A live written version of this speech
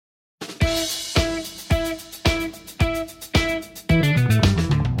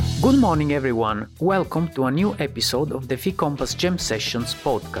morning, everyone. Welcome to a new episode of the FICOMPAS Jam Sessions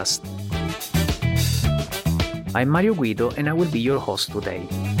podcast. I'm Mario Guido and I will be your host today.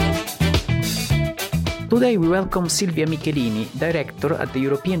 Today we welcome Silvia Michelini, Director at the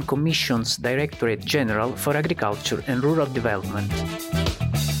European Commission's Directorate General for Agriculture and Rural Development.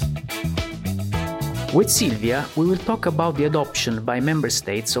 With Silvia, we will talk about the adoption by Member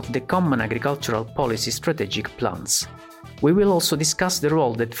States of the Common Agricultural Policy Strategic Plans. We will also discuss the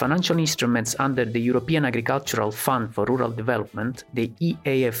role that financial instruments under the European Agricultural Fund for Rural Development, the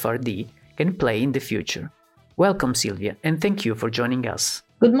EAFRD, can play in the future. Welcome, Silvia, and thank you for joining us.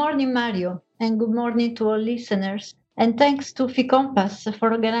 Good morning, Mario, and good morning to all listeners. And thanks to FICOMPAS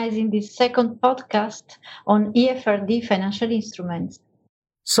for organizing this second podcast on EFRD financial instruments.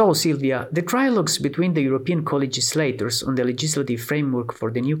 So, Silvia, the trilogues between the European co-legislators on the legislative framework for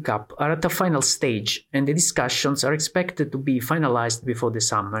the new CAP are at a final stage, and the discussions are expected to be finalized before the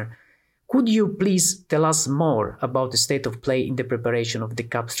summer. Could you please tell us more about the state of play in the preparation of the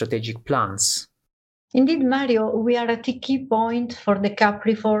CAP strategic plans? Indeed, Mario, we are at a key point for the CAP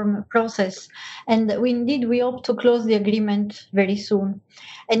reform process, and we hope to close the agreement very soon.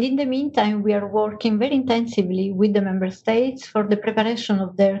 And in the meantime, we are working very intensively with the Member States for the preparation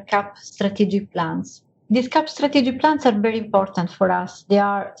of their CAP strategic plans. These CAP strategic plans are very important for us. They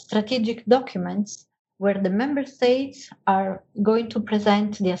are strategic documents where the Member States are going to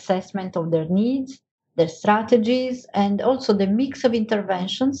present the assessment of their needs, their strategies, and also the mix of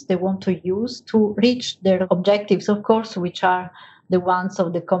interventions they want to use to reach their objectives, of course, which are the ones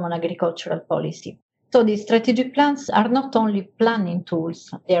of the Common Agricultural Policy. So these strategic plans are not only planning tools,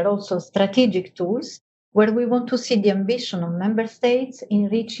 they are also strategic tools where we want to see the ambition of Member States in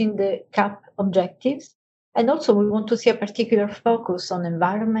reaching the CAP objectives. And also we want to see a particular focus on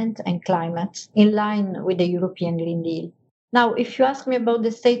environment and climate in line with the European Green Deal. Now, if you ask me about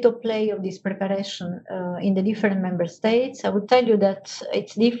the state of play of this preparation in the different member states, I would tell you that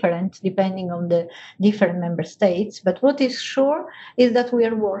it's different depending on the different member states. But what is sure is that we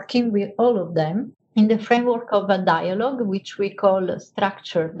are working with all of them in the framework of a dialogue, which we call a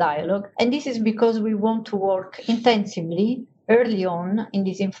structured dialogue. And this is because we want to work intensively early on in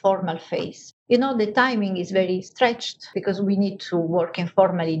this informal phase. You know, the timing is very stretched because we need to work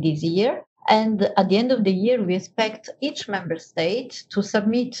informally this year. And at the end of the year, we expect each member state to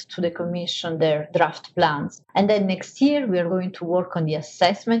submit to the Commission their draft plans. And then next year, we are going to work on the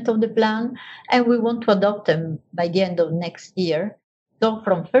assessment of the plan, and we want to adopt them by the end of next year. So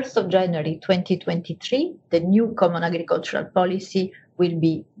from 1st of January 2023, the new Common Agricultural Policy will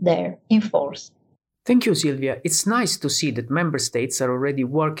be there in force. Thank you, Silvia. It's nice to see that Member States are already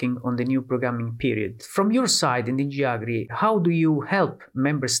working on the new programming period. From your side in DG Agri, how do you help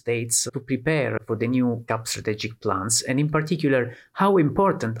Member States to prepare for the new CAP strategic plans? And in particular, how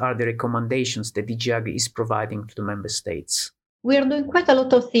important are the recommendations that DG Agri is providing to the Member States? We are doing quite a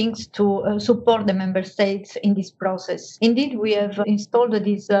lot of things to support the Member States in this process. Indeed, we have installed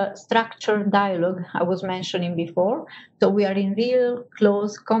this structured dialogue I was mentioning before. So we are in real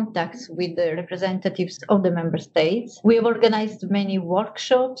close contacts with the representatives of the Member States. We have organized many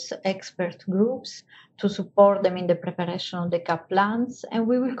workshops, expert groups, to support them in the preparation of the CAP plans, and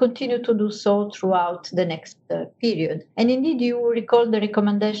we will continue to do so throughout the next period. And indeed, you recall the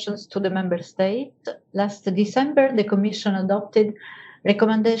recommendations to the Member States. Last December, the Commission adopted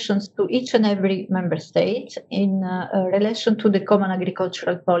recommendations to each and every member state in relation to the Common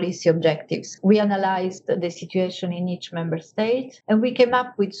Agricultural Policy objectives. We analyzed the situation in each member state, and we came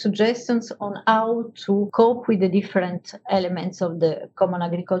up with suggestions on how to cope with the different elements of the Common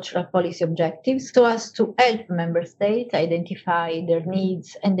Agricultural Policy objectives so as to help member states identify their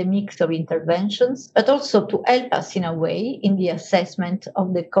needs and the mix of interventions, but also to help us in a way in the assessment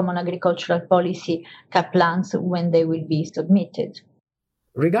of the Common Agricultural Policy CAP plans when they will be submitted.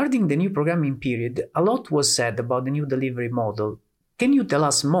 Regarding the new programming period, a lot was said about the new delivery model. Can you tell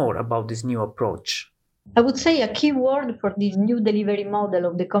us more about this new approach? I would say a key word for this new delivery model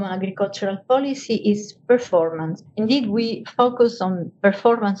of the Common Agricultural Policy is performance. Indeed, we focus on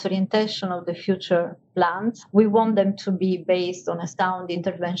performance orientation of the future plans. We want them to be based on a sound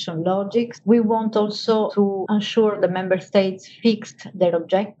intervention logic. We want also to ensure the member states fixed their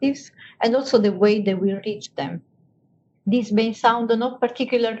objectives and also the way they will reach them. This may sound not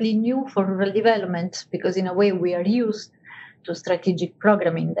particularly new for rural development because in a way we are used to strategic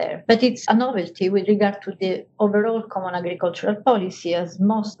programming there. But it's a novelty with regard to the overall Common Agricultural Policy, as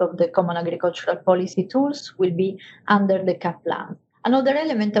most of the Common Agricultural Policy tools will be under the CAP plan. Another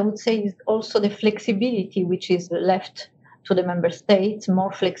element I would say is also the flexibility which is left to the member states,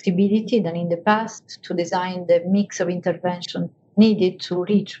 more flexibility than in the past to design the mix of intervention needed to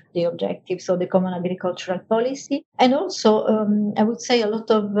reach the objectives of the common agricultural policy. And also, I would say a lot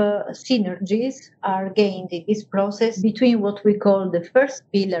of synergies are gained in this process between what we call the first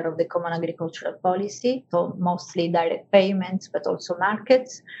pillar of the common agricultural policy, so mostly direct payments, but also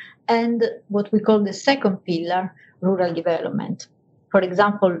markets, and what we call the second pillar, rural development. For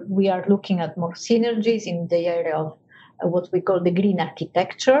example, we are looking at more synergies in the area of what we call the green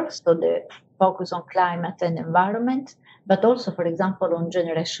architecture, so the focus on climate and environment, but also, for example, on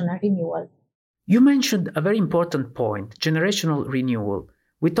generational renewal. You mentioned a very important point, generational renewal.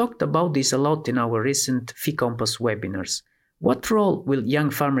 We talked about this a lot in our recent FICOMPAS webinars. What role will young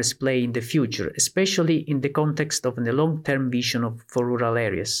farmers play in the future, especially in the context of the long-term vision for rural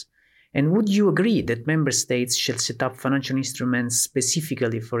areas? And would you agree that member states should set up financial instruments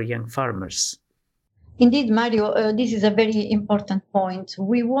specifically for young farmers? Indeed, Mario, this is a very important point.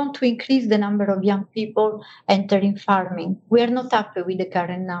 We want to increase the number of young people entering farming. We are not happy with the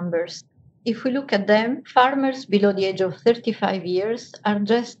current numbers. If we look at them, farmers below the age of 35 years are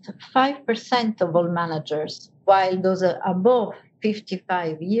just 5% of all managers, while those above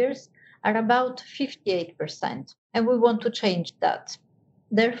 55 years are about 58%. And we want to change that.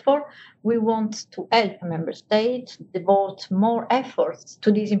 Therefore, we want to help member states devote more efforts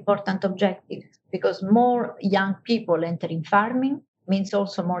to these important objectives, because more young people entering farming means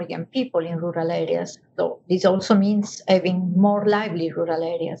also more young people in rural areas. So this also means having more lively rural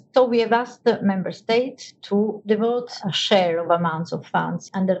areas. So we have asked the member states to devote a share of amounts of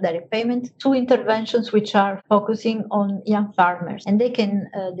funds under direct payment to interventions which are focusing on young farmers. And they can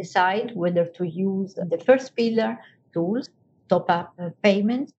decide whether to use the first pillar tools, top-up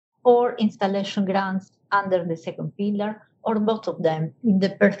payments, or installation grants under the second pillar, or both of them in the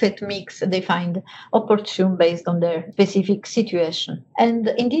perfect mix they find opportune based on their specific situation. And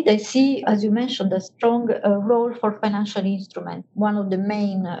indeed, I see, as you mentioned, a strong role for financial instruments. One of the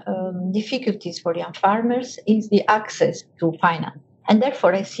main difficulties for young farmers is the access to finance. And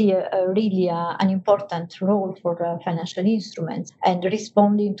therefore, I see an important role for financial instruments and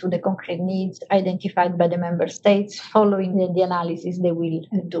responding to the concrete needs identified by the member states following the analysis they will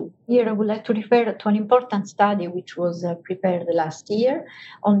do. Here, I would like to refer to an important study which was prepared last year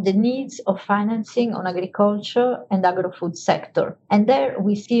on the needs of financing on agriculture and agro-food sector. And there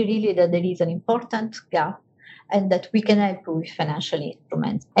we see really that there is an important gap and that we can help with financial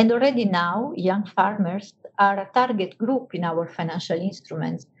instruments. And already now, young farmers are a target group in our financial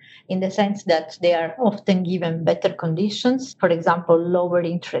instruments, in the sense that they are often given better conditions, for example, lower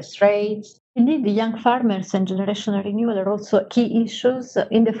interest rates. Indeed, the young farmers and generational renewal are also key issues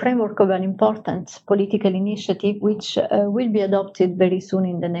in the framework of an important political initiative which will be adopted very soon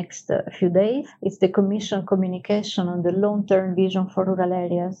in the next few days. It's the Commission communication on the long-term vision for rural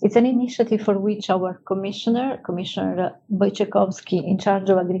areas. It's an initiative for which our Commissioner Wojciechowski, in charge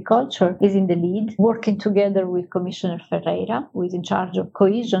of agriculture, is in the lead, working together with Commissioner Ferreira, who is in charge of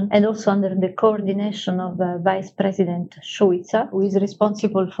cohesion, and also under the coordination of Vice President Suica, who is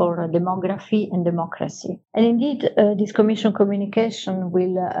responsible for demography and democracy. And indeed, this Commission communication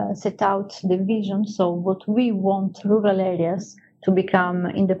will set out the vision, so what we want rural areas to become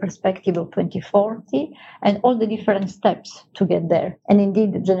in the perspective of 2040 and all the different steps to get there. And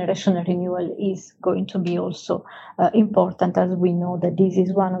indeed, generational renewal is going to be also important, as we know that this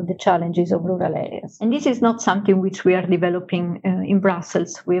is one of the challenges of rural areas. And this is not something which we are developing in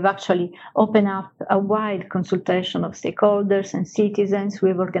Brussels. We have actually opened up a wide consultation of stakeholders and citizens. We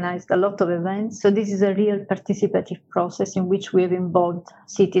have organized a lot of events. So this is a real participative process in which we have involved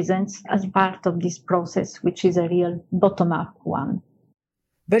citizens as part of this process, which is a real bottom-up one.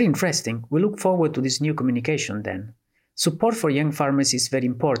 Very interesting. We look forward to this new communication then. Support for young farmers is very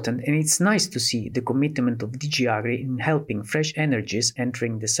important, and it's nice to see the commitment of DG Agri in helping fresh energies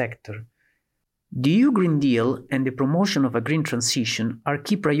entering the sector. The EU Green Deal and the promotion of a green transition are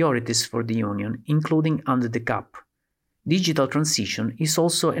key priorities for the Union, including under the CAP. Digital transition is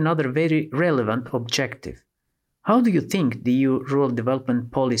also another very relevant objective. How do you think the EU rural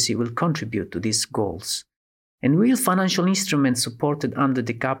development policy will contribute to these goals? And will financial instruments supported under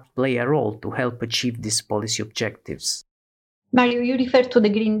the CAP play a role to help achieve these policy objectives? Mario, you refer to the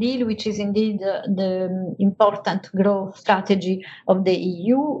Green Deal, which is indeed the important growth strategy of the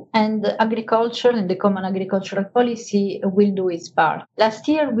EU, and agriculture and the Common Agricultural Policy will do its part. Last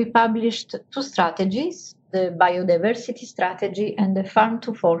year, we published two strategies, the biodiversity strategy and the farm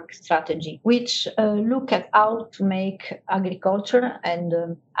to fork strategy, which look at how to make agriculture and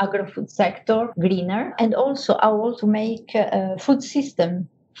agro-food sector greener, and also how to make food system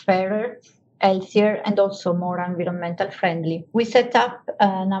fairer healthier, and also more environmental friendly. We set up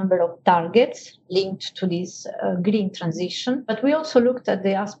a number of targets linked to this green transition, but we also looked at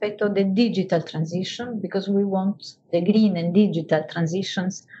the aspect of the digital transition because we want the green and digital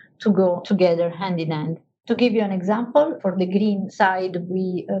transitions to go together hand in hand. To give you an example, for the green side,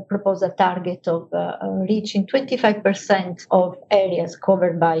 we propose a target of reaching 25% of areas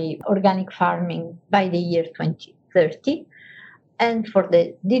covered by organic farming by the year 2030. And for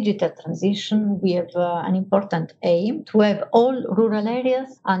the digital transition, we have an important aim to have all rural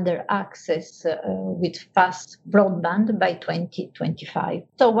areas under access with fast broadband by 2025.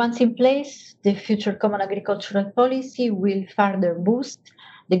 So once in place, the future Common Agricultural Policy will further boost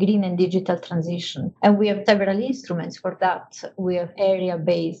the green and digital transition. And we have several instruments for that. We have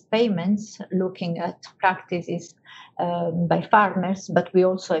area-based payments looking at practices by farmers, but we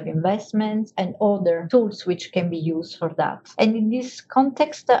also have investments and other tools which can be used for that. And in this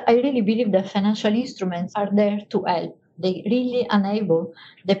context, I really believe that financial instruments are there to help. They really enable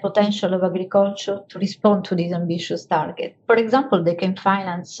the potential of agriculture to respond to these ambitious targets. For example, they can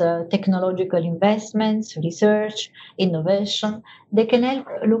finance technological investments, research, innovation. They can help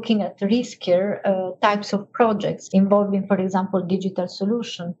looking at riskier types of projects involving, for example, digital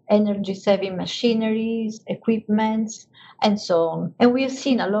solutions, energy-saving machineries, equipments, and so on. And we have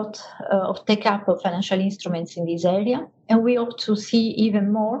seen a lot of take-up of financial instruments in this area, and we hope to see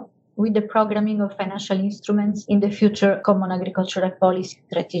even more with the programming of financial instruments in the future Common Agricultural Policy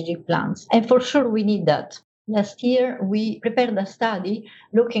strategic plans. And for sure, we need that. Last year, we prepared a study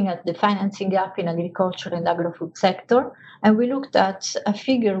looking at the financing gap in agriculture and agri-food sector, and we looked at a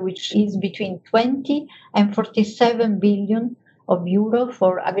figure which is between 20 and 47 billion of euro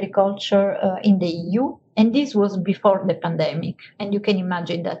for agriculture in the EU. And this was before the pandemic. And you can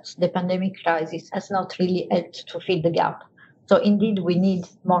imagine that the pandemic crisis has not really helped to fill the gap. So indeed, we need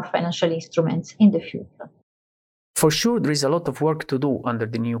more financial instruments in the future. For sure, there is a lot of work to do under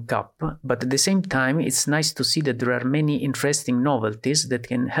the new CAP, but at the same time, it's nice to see that there are many interesting novelties that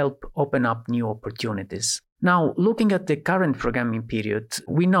can help open up new opportunities. Now, looking at the current programming period,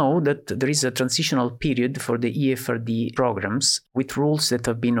 we know that there is a transitional period for the EFRD programs with rules that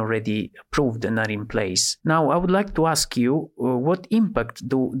have been already approved and are in place. Now, I would like to ask you, what impact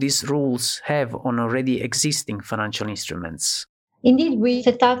do these rules have on already existing financial instruments? Indeed, we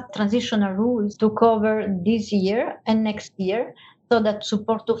set up transitional rules to cover this year and next year so that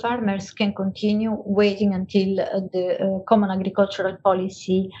support to farmers can continue waiting until the Common Agricultural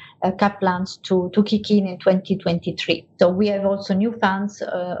Policy CAP plans to kick in 2023. So we have also new funds,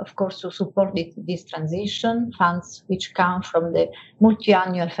 of course, to support this transition, funds which come from the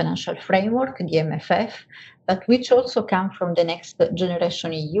Multi-Annual Financial Framework, the MFF, but which also come from the Next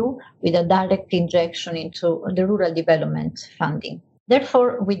Generation EU with a direct injection into the rural development funding.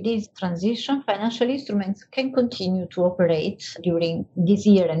 Therefore, with this transition, financial instruments can continue to operate during this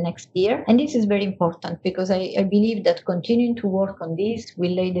year and next year. And this is very important because I believe that continuing to work on this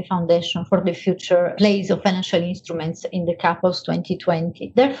will lay the foundation for the future place of financial instruments in the CAP post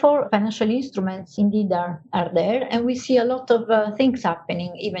 2020. Therefore, financial instruments indeed are there, and we see a lot of things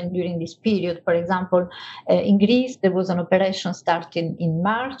happening even during this period. For example, in Greece, there was an operation starting in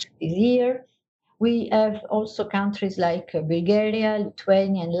March this year. We have also countries like Bulgaria,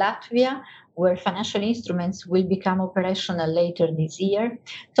 Lithuania, and Latvia, where financial instruments will become operational later this year.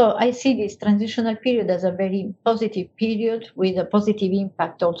 So I see this transitional period as a very positive period with a positive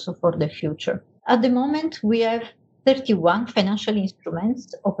impact also for the future. At the moment, we have 31 financial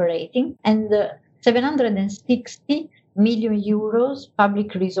instruments operating and 760 million euros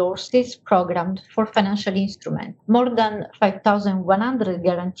public resources programmed for financial instruments. More than 5,100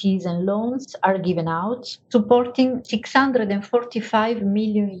 guarantees and loans are given out, supporting 645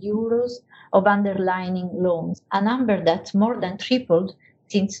 million euros of underlying loans, a number that more than tripled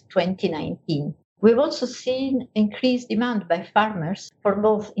since 2019. We've also seen increased demand by farmers for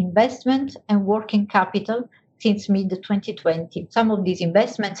both investment and working capital since mid-2020. Some of these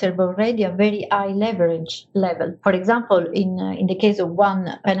investments have already a very high leverage level. For example, in the case of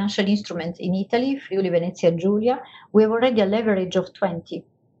one financial instrument in Italy, Friuli Venezia Giulia, we have already a leverage of 20.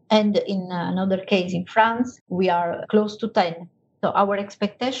 And in another case in France, we are close to 10. So our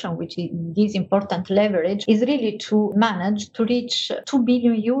expectation, which is this important leverage, is really to manage to reach 2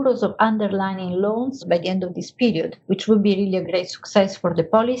 billion euros of underlying loans by the end of this period, which will be really a great success for the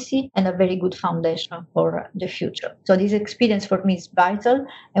policy and a very good foundation for the future. So this experience for me is vital,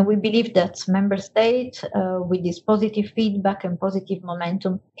 and we believe that member states, with this positive feedback and positive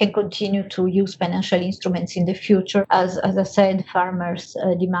momentum, can continue to use financial instruments in the future. As I said, farmers'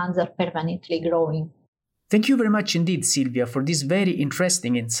 demands are permanently growing. Thank you very much indeed, Silvia, for these very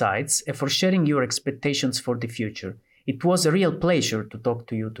interesting insights and for sharing your expectations for the future. It was a real pleasure to talk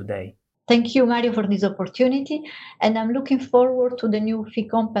to you today. Thank you, Mario, for this opportunity. And I'm looking forward to the new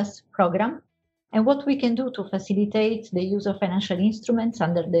FICOMPASS program and what we can do to facilitate the use of financial instruments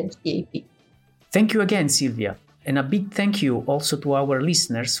under the CAP. Thank you again, Silvia. And a big thank you also to our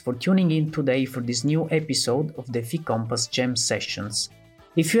listeners for tuning in today for this new episode of the FICOMPASS Jam Sessions.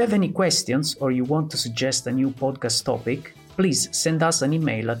 If you have any questions or you want to suggest a new podcast topic, please send us an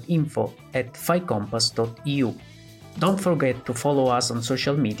email at info@ficompass.eu. Don't forget to follow us on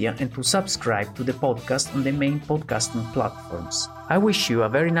social media and to subscribe to the podcast on the main podcasting platforms. I wish you a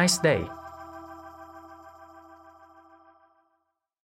very nice day.